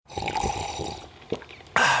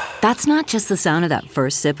That's not just the sound of that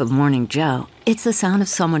first sip of Morning Joe. It's the sound of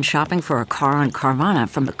someone shopping for a car on Carvana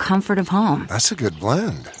from the comfort of home. That's a good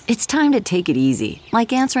blend. It's time to take it easy,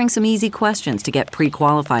 like answering some easy questions to get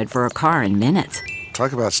pre-qualified for a car in minutes.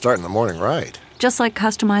 Talk about starting the morning right. Just like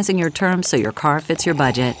customizing your terms so your car fits your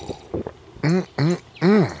budget.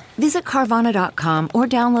 Visit Carvana.com or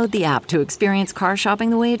download the app to experience car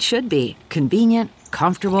shopping the way it should be. Convenient,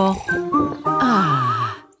 comfortable.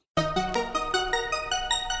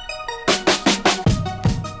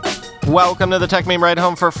 Welcome to the Tech Meme Ride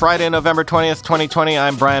Home for Friday, November 20th, 2020.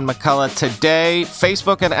 I'm Brian McCullough. Today,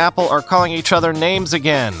 Facebook and Apple are calling each other names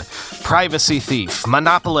again. Privacy thief,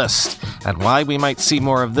 monopolist, and why we might see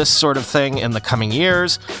more of this sort of thing in the coming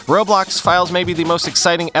years. Roblox files maybe the most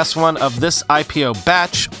exciting S1 of this IPO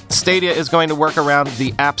batch. Stadia is going to work around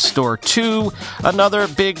the App Store too. Another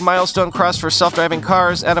big milestone crossed for self-driving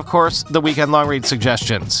cars, and of course, the weekend long read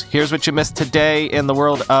suggestions. Here's what you missed today in the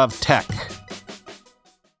world of tech.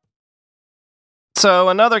 So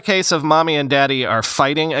another case of mommy and daddy are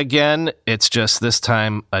fighting again. It's just this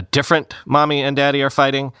time a different mommy and daddy are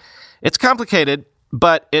fighting. It's complicated,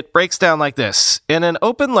 but it breaks down like this. In an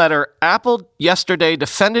open letter, Apple yesterday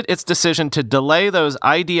defended its decision to delay those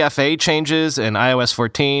IDFA changes in iOS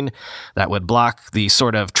 14 that would block the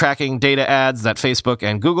sort of tracking data ads that Facebook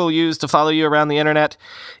and Google use to follow you around the internet.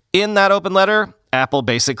 In that open letter, Apple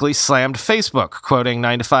basically slammed Facebook, quoting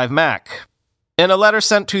 9to5Mac. In a letter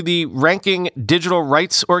sent to the Ranking Digital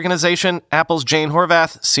Rights Organization, Apple's Jane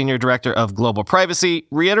Horvath, Senior Director of Global Privacy,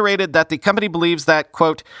 reiterated that the company believes that,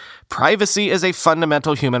 quote, privacy is a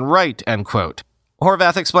fundamental human right, end quote.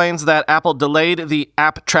 Horvath explains that Apple delayed the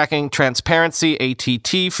App Tracking Transparency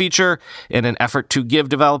ATT feature in an effort to give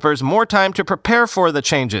developers more time to prepare for the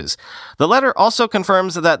changes. The letter also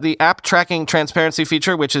confirms that the App Tracking Transparency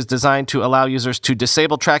feature, which is designed to allow users to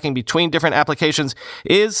disable tracking between different applications,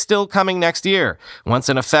 is still coming next year. Once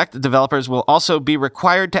in effect, developers will also be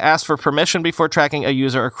required to ask for permission before tracking a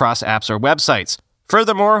user across apps or websites.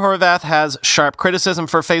 Furthermore, Horvath has sharp criticism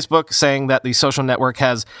for Facebook, saying that the social network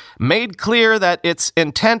has made clear that its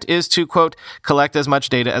intent is to, quote, collect as much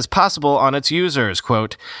data as possible on its users,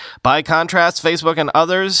 quote. By contrast, Facebook and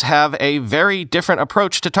others have a very different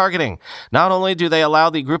approach to targeting. Not only do they allow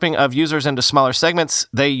the grouping of users into smaller segments,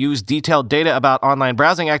 they use detailed data about online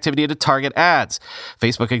browsing activity to target ads.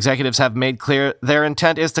 Facebook executives have made clear their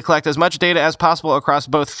intent is to collect as much data as possible across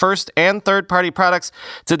both first and third-party products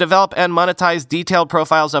to develop and monetize detailed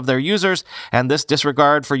profiles of their users, and this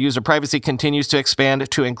disregard for user privacy continues to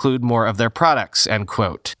expand to include more of their products, end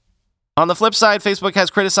quote. On the flip side, Facebook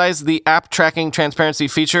has criticized the App Tracking Transparency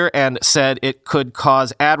feature and said it could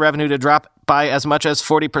cause ad revenue to drop by as much as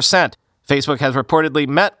 40%. Facebook has reportedly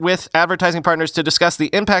met with advertising partners to discuss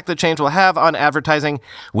the impact the change will have on advertising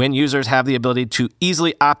when users have the ability to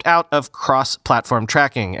easily opt out of cross-platform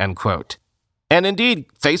tracking, end quote. And indeed,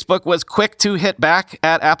 Facebook was quick to hit back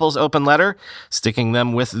at Apple's open letter, sticking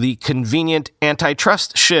them with the convenient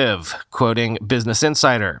antitrust shiv, quoting Business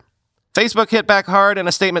Insider. Facebook hit back hard in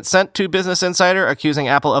a statement sent to Business Insider, accusing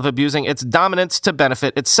Apple of abusing its dominance to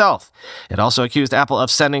benefit itself. It also accused Apple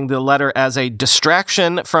of sending the letter as a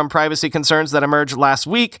distraction from privacy concerns that emerged last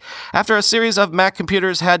week after a series of Mac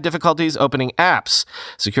computers had difficulties opening apps.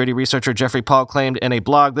 Security researcher Jeffrey Paul claimed in a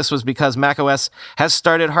blog this was because macOS has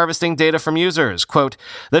started harvesting data from users. Quote,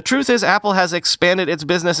 the truth is Apple has expanded its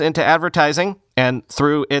business into advertising, and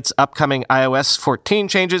through its upcoming iOS 14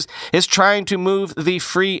 changes, is trying to move the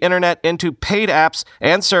free internet into paid apps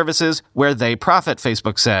and services where they profit,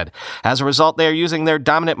 Facebook said. As a result, they are using their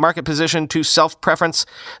dominant market position to self-preference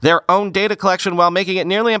their own data collection while making it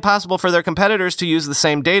nearly impossible for their competitors to use the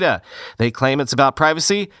same data. They claim it's about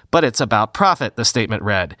privacy, but it's about profit, the statement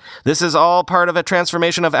read. This is all part of a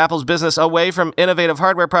transformation of Apple's business away from innovative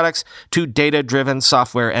hardware products to data-driven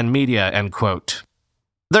software and media, end quote.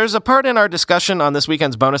 There's a part in our discussion on this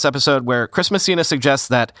weekend's bonus episode where Chris Messina suggests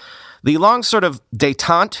that the long sort of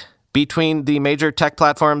détente between the major tech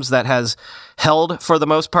platforms that has held for the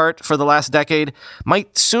most part for the last decade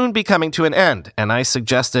might soon be coming to an end. And I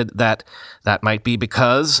suggested that that might be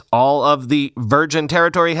because all of the virgin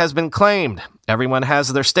territory has been claimed. Everyone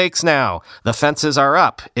has their stakes now. The fences are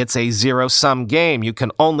up. It's a zero-sum game. You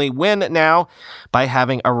can only win now by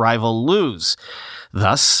having a rival lose.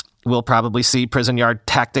 Thus, we'll probably see prison yard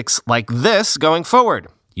tactics like this going forward.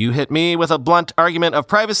 You hit me with a blunt argument of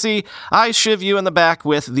privacy, I shiv you in the back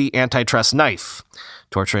with the antitrust knife.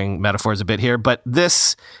 Torturing metaphors a bit here, but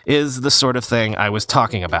this is the sort of thing I was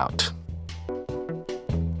talking about.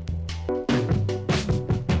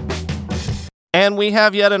 And we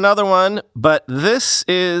have yet another one, but this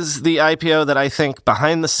is the IPO that I think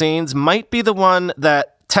behind the scenes might be the one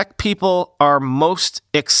that tech people are most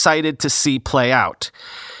excited to see play out.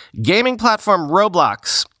 Gaming platform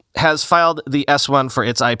Roblox has filed the S-1 for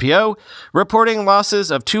its IPO, reporting losses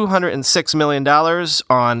of $206 million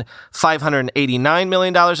on $589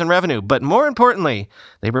 million in revenue. But more importantly,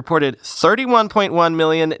 they reported 31.1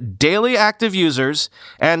 million daily active users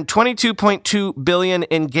and 22.2 billion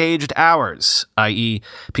engaged hours, i.e.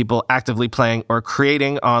 people actively playing or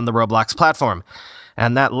creating on the Roblox platform.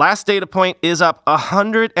 And that last data point is up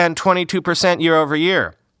 122% year over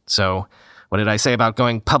year. So what did I say about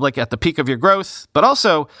going public at the peak of your growth? But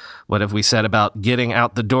also, what have we said about getting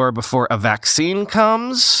out the door before a vaccine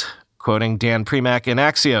comes? Quoting Dan Primack in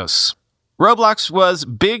Axios. Roblox was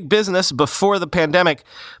big business before the pandemic,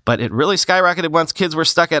 but it really skyrocketed once kids were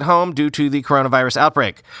stuck at home due to the coronavirus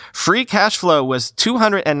outbreak. Free cash flow was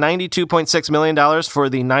 $292.6 million for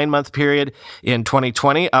the 9-month period in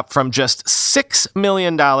 2020, up from just $6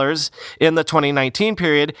 million in the 2019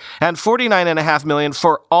 period, and $49.5 million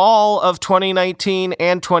for all of 2019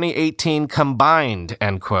 and 2018 combined,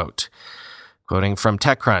 end quote. Quoting from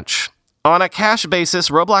TechCrunch. On a cash basis,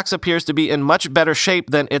 Roblox appears to be in much better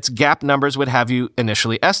shape than its GAAP numbers would have you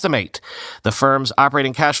initially estimate. The firm's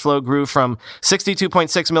operating cash flow grew from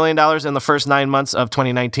 $62.6 million in the first 9 months of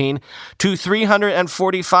 2019 to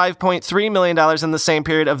 $345.3 million in the same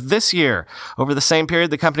period of this year. Over the same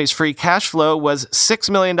period, the company's free cash flow was $6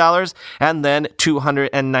 million and then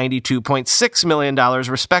 $292.6 million,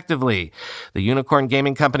 respectively. The unicorn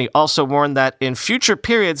gaming company also warned that in future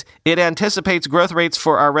periods, it anticipates growth rates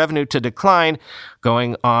for our revenue to decline,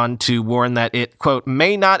 going on to warn that it, quote,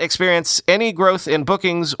 may not experience any growth in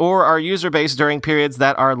bookings or our user base during periods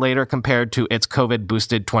that are later compared to its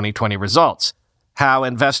COVID-boosted 2020 results. How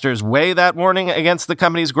investors weigh that warning against the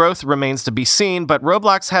company's growth remains to be seen, but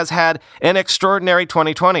Roblox has had an extraordinary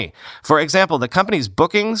 2020. For example, the company's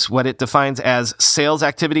bookings, what it defines as sales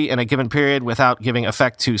activity in a given period without giving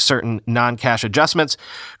effect to certain non-cash adjustments,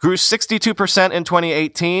 grew 62% in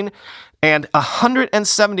 2018, and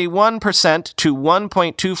 171% to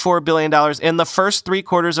 $1.24 billion in the first 3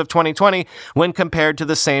 quarters of 2020 when compared to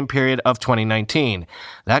the same period of 2019.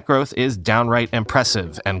 That growth is downright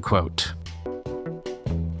impressive, end quote.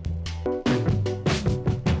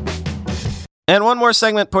 And one more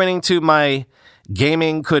segment pointing to my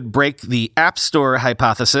gaming could break the App Store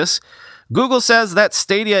hypothesis. Google says that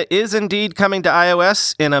Stadia is indeed coming to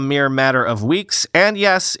iOS in a mere matter of weeks, and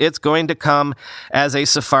yes, it's going to come as a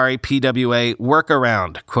Safari PWA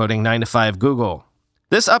workaround, quoting 9to5 Google.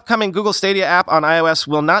 This upcoming Google Stadia app on iOS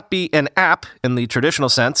will not be an app in the traditional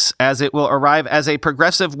sense, as it will arrive as a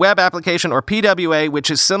progressive web application or PWA, which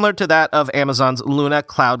is similar to that of Amazon's Luna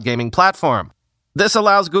cloud gaming platform. This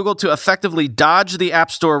allows Google to effectively dodge the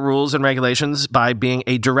App Store rules and regulations by being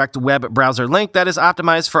a direct web browser link that is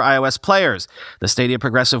optimized for iOS players. The Stadia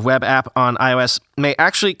Progressive Web app on iOS may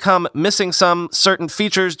actually come missing some certain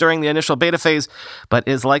features during the initial beta phase, but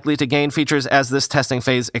is likely to gain features as this testing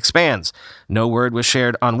phase expands. No word was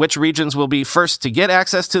shared on which regions will be first to get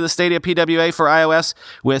access to the Stadia PWA for iOS,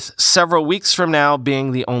 with several weeks from now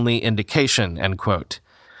being the only indication, end quote.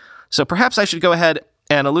 So perhaps I should go ahead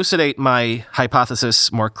and elucidate my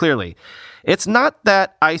hypothesis more clearly. It's not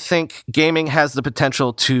that I think gaming has the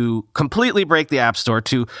potential to completely break the App Store,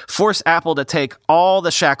 to force Apple to take all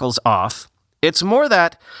the shackles off. It's more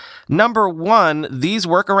that, number one, these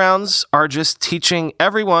workarounds are just teaching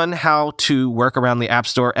everyone how to work around the App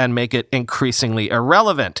Store and make it increasingly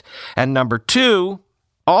irrelevant. And number two,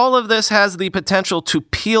 all of this has the potential to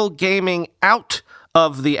peel gaming out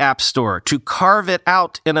of the App Store, to carve it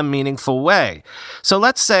out in a meaningful way. So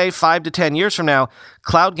let's say 5 to 10 years from now,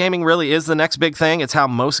 cloud gaming really is the next big thing. It's how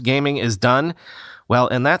most gaming is done. Well,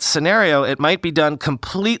 in that scenario, it might be done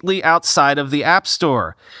completely outside of the App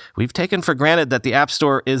Store. We've taken for granted that the App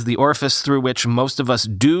Store is the orifice through which most of us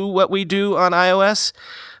do what we do on iOS.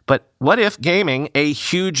 But what if gaming, a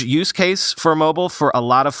huge use case for mobile for a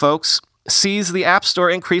lot of folks, sees the App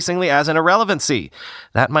Store increasingly as an irrelevancy?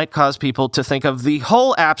 That might cause people to think of the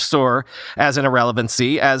whole App Store as an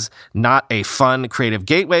irrelevancy, as not a fun, creative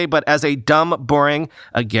gateway, but as a dumb, boring,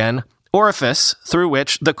 again, orifice through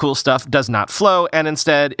which the cool stuff does not flow and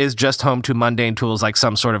instead is just home to mundane tools like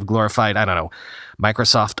some sort of glorified,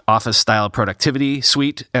 Microsoft Office-style productivity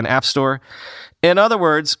suite and App Store. In other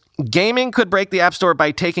words, gaming could break the App Store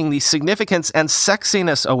by taking the significance and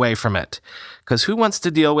sexiness away from it. Because who wants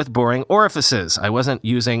to deal with boring orifices? I wasn't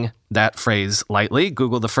using that phrase lightly.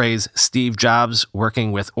 Google the phrase Steve Jobs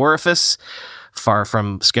working with orifice. Far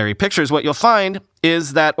from scary pictures, what you'll find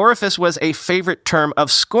is that orifice was a favorite term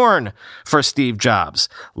of scorn for Steve Jobs,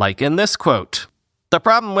 like in this quote. The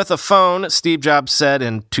problem with a phone, Steve Jobs said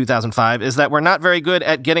in 2005, is that we're not very good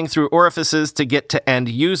at getting through orifices to get to end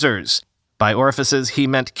users. By orifices, he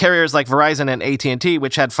meant carriers like Verizon and AT&T,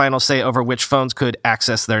 which had final say over which phones could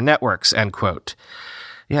access their networks, end quote.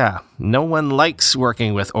 Yeah, no one likes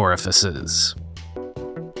working with orifices.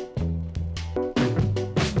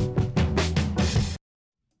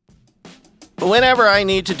 Whenever I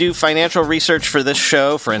need to do financial research for this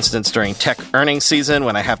show, for instance during tech earnings season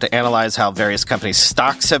when I have to analyze how various companies'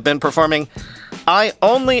 stocks have been performing, I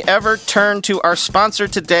only ever turn to our sponsor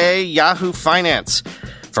today, Yahoo Finance.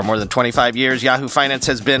 For more than 25 years, Yahoo Finance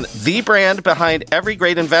has been the brand behind every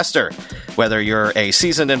great investor. Whether you're a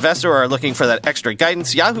seasoned investor or are looking for that extra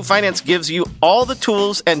guidance, Yahoo Finance gives you all the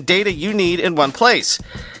tools and data you need in one place.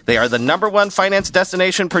 They are the #1 finance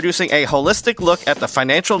destination producing a holistic look at the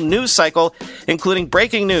financial news cycle, including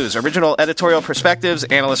breaking news, original editorial perspectives,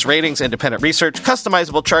 analyst ratings, independent research,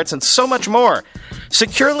 customizable charts, and so much more.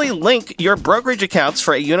 Securely link your brokerage accounts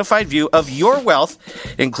for a unified view of your wealth,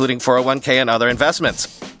 including 401k and other investments.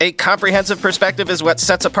 A comprehensive perspective is what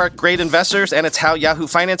sets apart great investors, and it's how Yahoo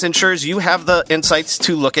Finance ensures you have the insights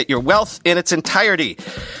to look at your wealth in its entirety.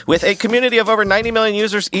 With a community of over 90 million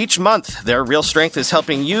users each month, their real strength is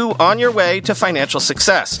helping you on your way to financial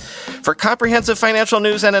success. For comprehensive financial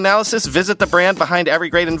news and analysis, visit the brand behind every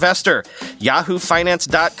great investor,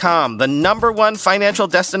 yahoofinance.com, the #1 financial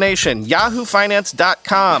destination,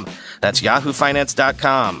 yahoofinance.com. That's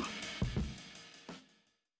yahoofinance.com.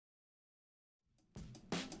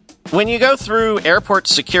 When you go through airport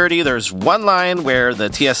security, there's one line where the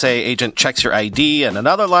TSA agent checks your ID and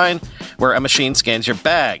another line where a machine scans your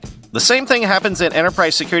bag. The same thing happens in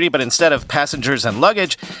enterprise security, but instead of passengers and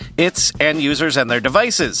luggage, it's end users and their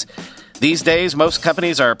devices. These days, most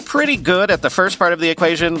companies are pretty good at the first part of the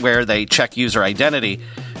equation where they check user identity,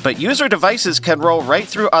 but user devices can roll right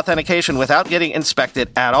through authentication without getting inspected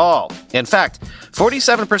at all. In fact,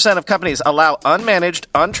 47% of companies allow unmanaged,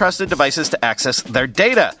 untrusted devices to access their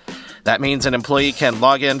data. That means an employee can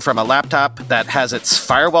log in from a laptop that has its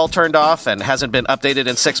firewall turned off and hasn't been updated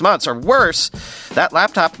in 6 months, or worse, that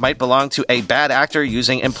laptop might belong to a bad actor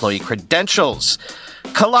using employee credentials.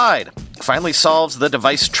 Collide finally solves the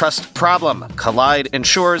device trust problem. Collide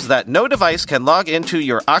ensures that no device can log into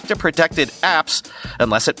your Okta-protected apps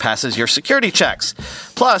unless it passes your security checks.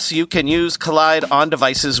 Plus, you can use Collide on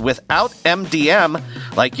devices without MDM,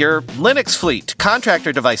 like your Linux fleet,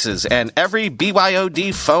 contractor devices, and every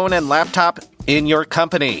BYOD phone and laptop in your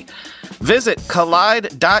company. Visit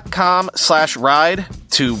collide.com/ride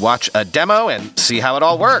to watch a demo and see how it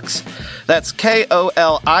all works. That's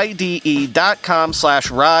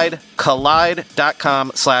KOLIDE.com/ride,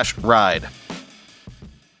 collide.com/ride.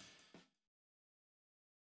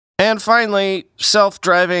 And finally,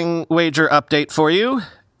 self-driving wager update for you.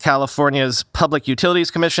 California's Public Utilities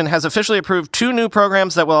Commission has officially approved 2 new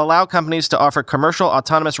programs that will allow companies to offer commercial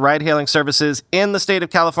autonomous ride-hailing services in the state of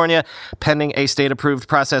California, pending a state-approved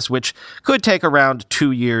process which could take around 2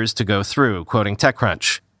 years to go through, quoting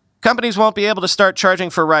TechCrunch. Companies won't be able to start charging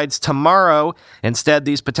for rides tomorrow. Instead,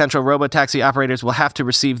 these potential robotaxi operators will have to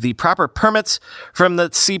receive the proper permits from the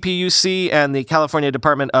CPUC and the California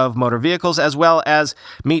Department of Motor Vehicles, as well as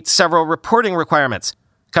meet several reporting requirements.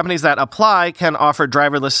 Companies that apply can offer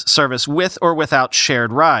driverless service with or without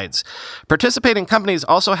shared rides. Participating companies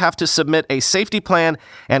also have to submit a safety plan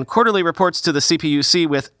and quarterly reports to the CPUC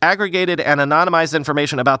with aggregated and anonymized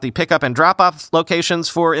information about the pickup and drop-off locations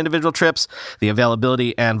for individual trips, the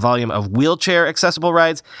availability and volume of wheelchair-accessible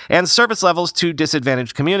rides, and service levels to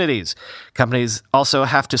disadvantaged communities. Companies also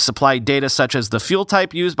have to supply data such as the fuel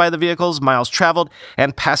type used by the vehicles, miles traveled,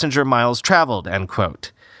 and passenger miles traveled, end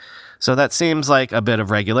quote. So that seems like a bit of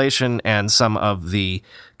regulation, and some of the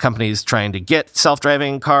companies trying to get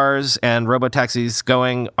self-driving cars and robotaxis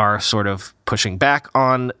going are sort of pushing back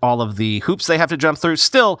on all of the hoops they have to jump through.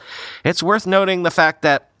 Still, it's worth noting the fact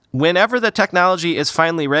that whenever the technology is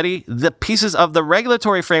finally ready, the pieces of the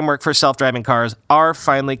regulatory framework for self-driving cars are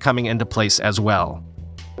finally coming into place as well.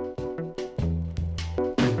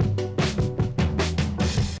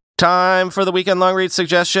 Time for the weekend long read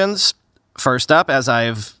suggestions. First up, as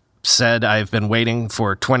I've said, I've been waiting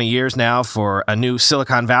for 20 years now for a new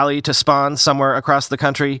Silicon Valley to spawn somewhere across the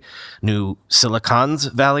country. New Silicons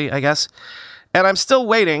Valley, I guess. And I'm still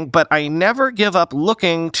waiting, but I never give up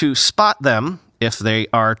looking to spot them if they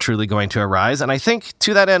are truly going to arise. And I think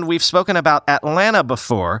to that end, we've spoken about Atlanta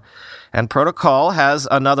before, and Protocol has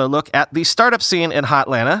another look at the startup scene in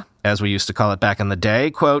Hotlanta, as we used to call it back in the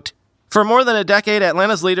day. Quote, For more than a decade,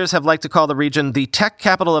 Atlanta's leaders have liked to call the region the tech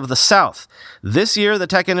capital of the South. This year, the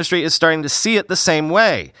tech industry is starting to see it the same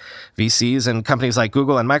way. VCs and companies like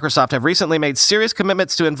Google and Microsoft have recently made serious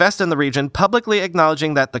commitments to invest in the region, publicly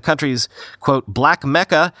acknowledging that the country's, quote, Black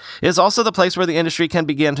Mecca is also the place where the industry can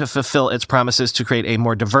begin to fulfill its promises to create a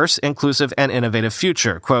more diverse, inclusive, and innovative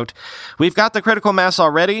future. Quote, we've got the critical mass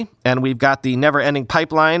already, and we've got the never-ending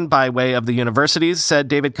pipeline by way of the universities, said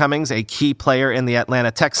David Cummings, a key player in the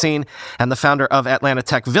Atlanta tech scene and the founder of Atlanta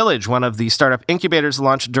Tech Village, one of the startup incubators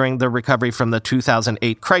launched during the recovery from the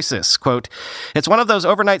 2008 crisis. Quote, it's one of those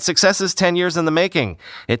overnight successes 10 years in the making.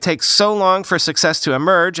 It takes so long for success to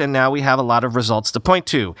emerge, and now we have a lot of results to point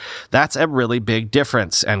to. That's a really big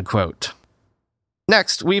difference, end quote.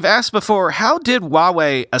 Next, we've asked before, how did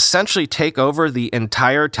Huawei essentially take over the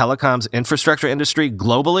entire telecoms infrastructure industry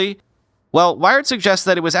globally? Well, Wired suggests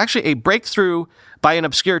that it was actually a breakthrough by an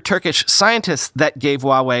obscure Turkish scientist that gave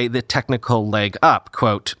Huawei the technical leg up.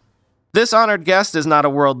 Quote, this honored guest is not a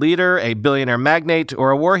world leader, a billionaire magnate,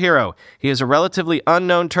 or a war hero. He is a relatively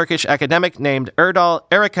unknown Turkish academic named Erdal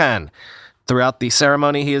Erkan. Throughout the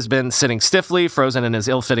ceremony, he has been sitting stiffly, frozen in his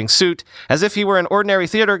ill-fitting suit, as if he were an ordinary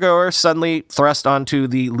theatergoer suddenly thrust onto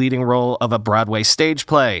the leading role of a Broadway stage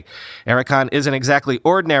play. Erkan isn't exactly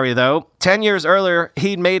ordinary, though. 10 years earlier,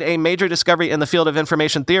 he'd made a major discovery in the field of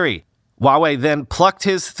information theory. Huawei then plucked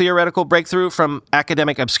his theoretical breakthrough from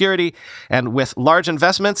academic obscurity and with large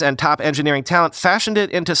investments and top engineering talent fashioned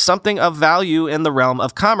it into something of value in the realm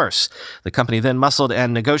of commerce. The company then muscled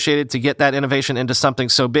and negotiated to get that innovation into something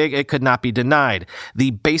so big it could not be denied.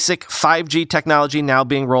 The basic 5G technology now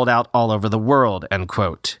being rolled out all over the world, end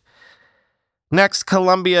quote. Next,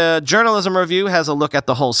 Columbia Journalism Review has a look at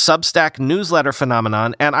the whole Substack newsletter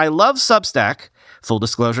phenomenon, and I love Substack. Full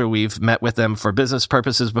disclosure, we've met with them for business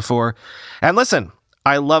purposes before. And listen,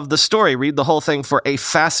 I love the story. Read the whole thing for a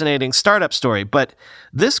fascinating startup story. But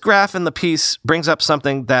this graph in the piece brings up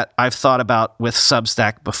something that I've thought about with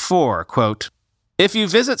Substack before. Quote, if you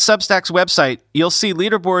visit Substack's website, you'll see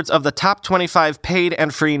leaderboards of the top 25 paid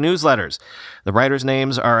and free newsletters. The writers'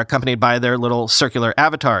 names are accompanied by their little circular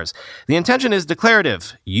avatars. The intention is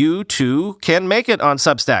declarative. You, too, can make it on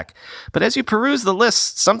Substack. But as you peruse the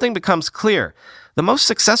list, something becomes clear. The most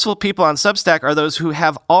successful people on Substack are those who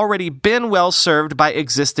have already been well served by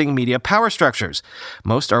existing media power structures.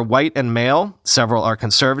 Most are white and male. Several are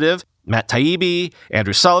conservative. Matt Taibbi,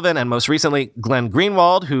 Andrew Sullivan, and most recently, Glenn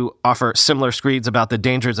Greenwald, who offer similar screeds about the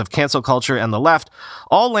dangers of cancel culture and the left,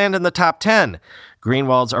 all land in the top 10.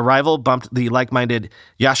 Greenwald's arrival bumped the like-minded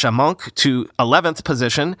Yasha Monk to 11th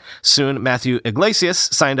position. Soon, Matthew Iglesias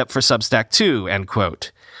signed up for Substack too, end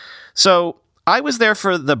quote. So, I was there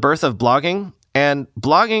for the birth of blogging, and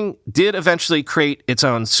blogging did eventually create its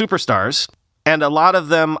own superstars, and a lot of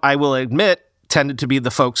them, I will admit, tended to be the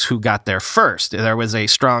folks who got there first. There was a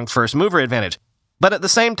strong first mover advantage. But at the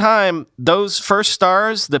same time, those first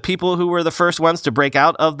stars, the people who were the first ones to break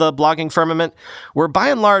out of the blogging firmament, were by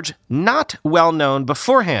and large not well known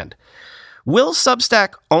beforehand. Will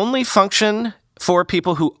Substack only function for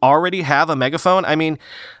people who already have a megaphone? I mean,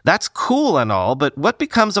 that's cool and all, but what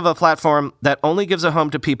becomes of a platform that only gives a home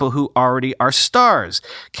to people who already are stars?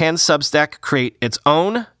 Can Substack create its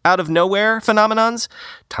own out-of-nowhere phenomenons?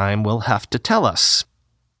 Time will have to tell us.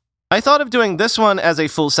 I thought of doing this one as a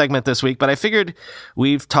full segment this week, but I figured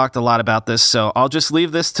we've talked a lot about this, so I'll just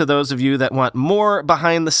leave this to those of you that want more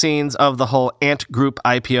behind the scenes of the whole Ant Group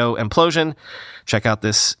IPO implosion. Check out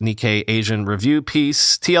this Nikkei Asian Review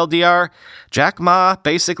piece. TLDR, Jack Ma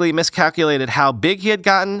basically miscalculated how big he had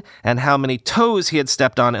gotten and how many toes he had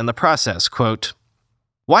stepped on in the process. Quote,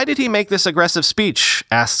 why did he make this aggressive speech?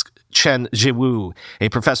 Asked Chen Jiwu, a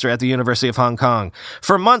professor at the University of Hong Kong.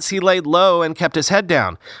 For months, he laid low and kept his head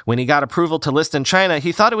down. When he got approval to list in China,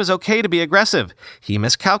 he thought it was okay to be aggressive. He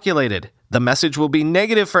miscalculated. The message will be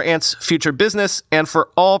negative for Ant's future business and for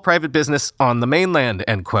all private business on the mainland,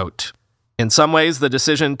 end quote. In some ways, the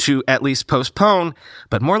decision to at least postpone,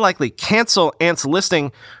 but more likely cancel Ant's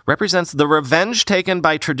listing represents the revenge taken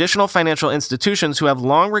by traditional financial institutions who have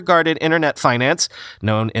long regarded internet finance,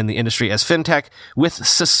 known in the industry as fintech, with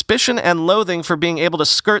suspicion and loathing for being able to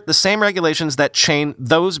skirt the same regulations that chain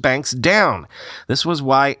those banks down. This was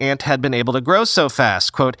why Ant had been able to grow so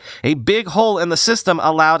fast. Quote, a big hole in the system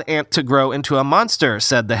allowed Ant to grow into a monster,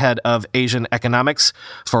 said the head of Asian economics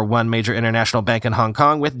for one major international bank in Hong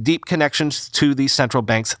Kong with deep connections to the central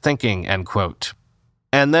bank's thinking, end quote.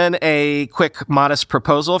 And then a quick, modest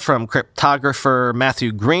proposal from cryptographer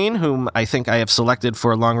Matthew Green, whom I think I have selected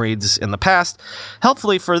for long reads in the past.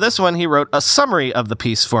 Helpfully for this one, he wrote a summary of the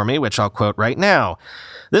piece for me, which I'll quote right now.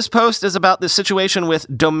 This post is about the situation with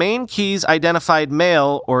Domain Keys Identified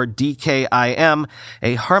Mail, or DKIM,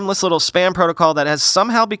 a harmless little spam protocol that has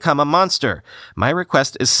somehow become a monster. My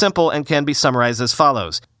request is simple and can be summarized as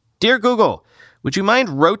follows. Dear Google, would you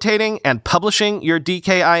mind rotating and publishing your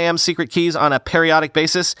DKIM secret keys on a periodic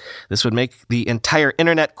basis? This would make the entire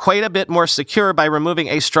internet quite a bit more secure by removing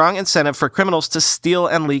a strong incentive for criminals to steal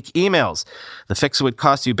and leak emails. The fix would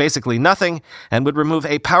cost you basically nothing and would remove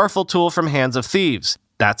a powerful tool from hands of thieves.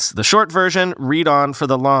 That's the short version. Read on for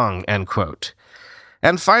the long, end quote.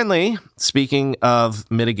 And finally, speaking of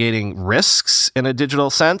mitigating risks in a digital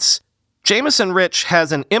sense, Jameson Rich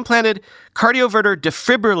has an implanted cardioverter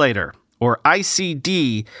defibrillator, or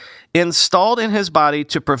ICD, installed in his body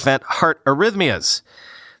to prevent heart arrhythmias.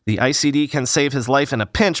 The ICD can save his life in a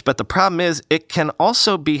pinch, but the problem is it can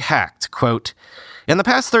also be hacked. Quote, in the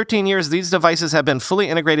past 13 years, these devices have been fully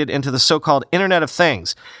integrated into the so-called Internet of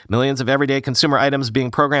Things, millions of everyday consumer items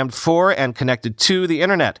being programmed for and connected to the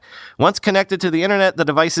Internet. Once connected to the Internet, the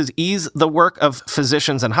devices ease the work of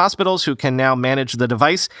physicians and hospitals who can now manage the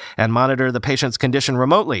device and monitor the patient's condition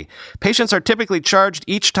remotely. Patients are typically charged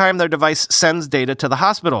each time their device sends data to the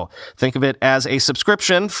hospital. Think of it as a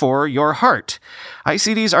subscription for your heart.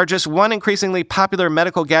 ICDs are just one increasingly popular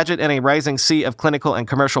medical gadget in a rising sea of clinical and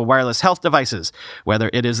commercial wireless health devices.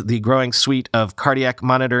 Whether it is the growing suite of cardiac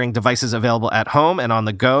monitoring devices available at home and on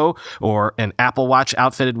the go, or an Apple Watch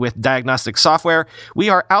outfitted with diagnostic software, we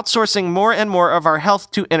are outsourcing more and more of our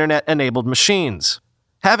health to internet-enabled machines.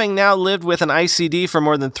 Having now lived with an ICD for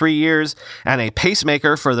more than 3 years and a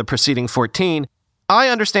pacemaker for the preceding 14, I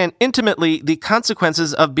understand intimately the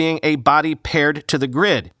consequences of being a body paired to the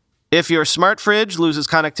grid. If your smart fridge loses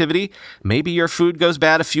connectivity, maybe your food goes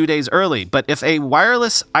bad a few days early. But if a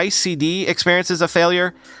wireless ICD experiences a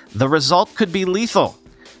failure, the result could be lethal.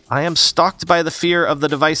 I am stalked by the fear of the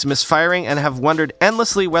device misfiring and have wondered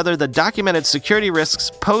endlessly whether the documented security risks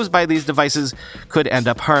posed by these devices could end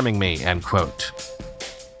up harming me, end quote.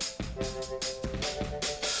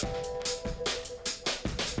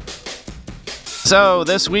 So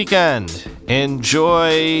this weekend,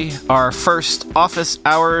 enjoy our first office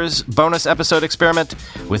hours bonus episode experiment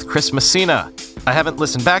with Chris Messina. I haven't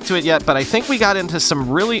listened back to it yet, but I think we got into some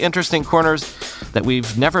really interesting corners that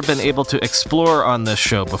we've never been able to explore on this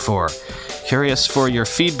show before. Curious for your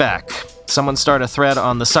feedback. Someone start a thread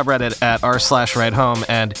on the subreddit at r/rightHome,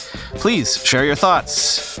 and please share your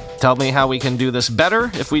thoughts. Tell me how we can do this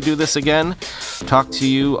better if we do this again. Talk to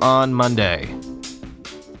you on Monday.